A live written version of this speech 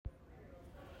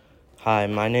Hi,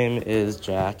 my name is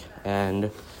Jack,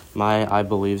 and my I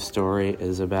Believe story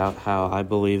is about how I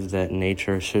believe that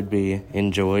nature should be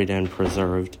enjoyed and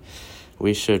preserved.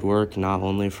 We should work not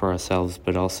only for ourselves,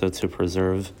 but also to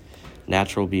preserve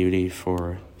natural beauty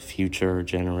for future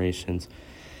generations.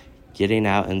 Getting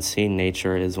out and seeing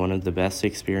nature is one of the best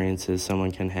experiences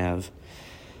someone can have.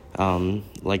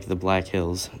 Like the Black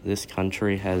Hills. This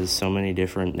country has so many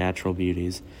different natural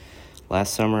beauties.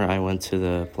 Last summer, I went to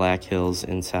the Black Hills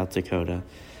in South Dakota.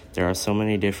 There are so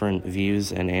many different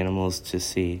views and animals to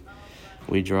see.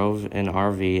 We drove an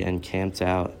RV and camped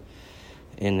out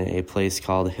in a place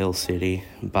called Hill City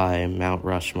by Mount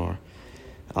Rushmore.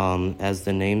 As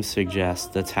the name suggests,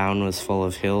 the town was full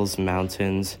of hills,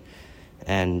 mountains,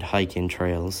 and hiking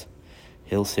trails.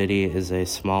 Hill City is a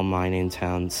small mining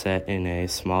town set in a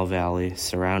small valley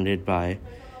surrounded by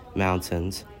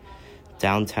mountains.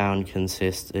 Downtown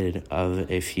consisted of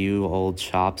a few old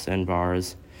shops and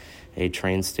bars, a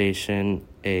train station,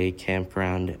 a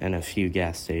campground, and a few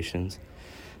gas stations.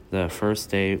 The first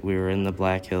day we were in the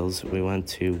Black Hills, we went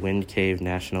to Wind Cave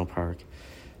National Park.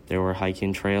 There were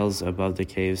hiking trails above the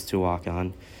caves to walk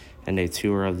on, and a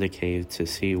tour of the cave to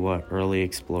see what early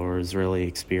explorers really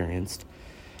experienced.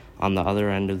 On the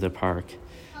other end of the park,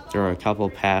 there were a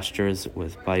couple pastures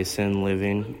with bison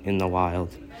living in the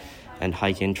wild, and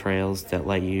hiking trails that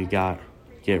let you get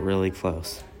really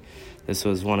close. This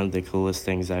was one of the coolest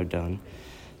things I've done.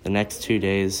 The next 2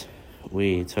 days,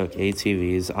 we took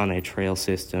ATVs on a trail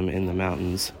system in the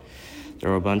mountains.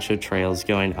 There were a bunch of trails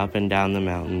going up and down the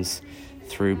mountains,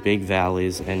 through big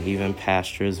valleys, and even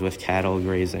pastures with cattle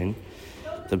grazing.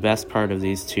 The best part of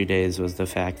these 2 days was the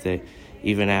fact that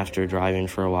even after driving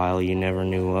for a while, you never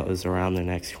knew what was around the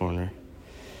next corner.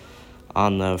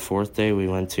 On the fourth day, we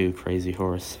went to Crazy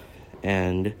Horse,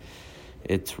 and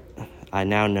I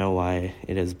now know why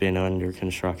it has been under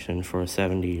construction for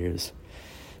 70 years.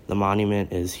 The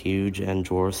monument is huge and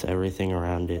dwarfs everything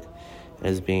around it. It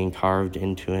is being carved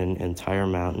into an entire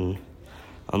mountain,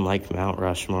 unlike Mount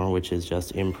Rushmore, which is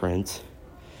just imprints.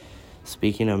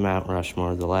 Speaking of Mount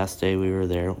Rushmore, the last day we were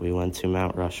there, we went to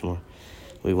Mount Rushmore.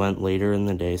 We went later in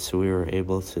the day, so we were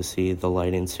able to see the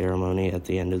lighting ceremony at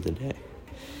the end of the day.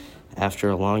 After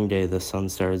a long day, the sun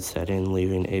started setting,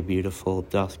 leaving a beautiful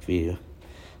dusk view.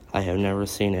 I have never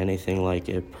seen anything like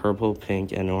it, purple,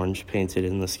 pink, and orange painted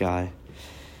in the sky,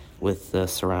 with the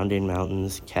surrounding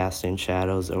mountains casting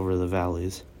shadows over the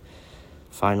valleys.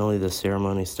 Finally, the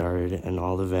ceremony started, and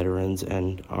all the veterans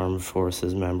and armed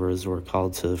forces members were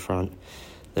called to the front.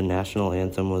 The national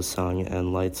anthem was sung,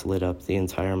 and lights lit up the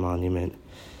entire monument.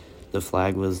 The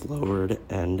flag was lowered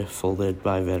and folded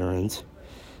by veterans.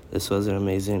 This was an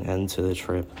amazing end to the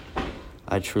trip.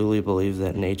 I truly believe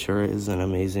that nature is an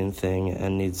amazing thing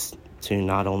and needs to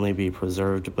not only be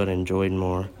preserved but enjoyed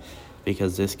more,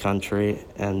 because this country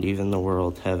and even the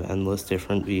world have endless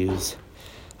different views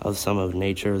of some of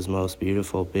nature's most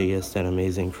beautiful, biggest, and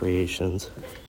amazing creations.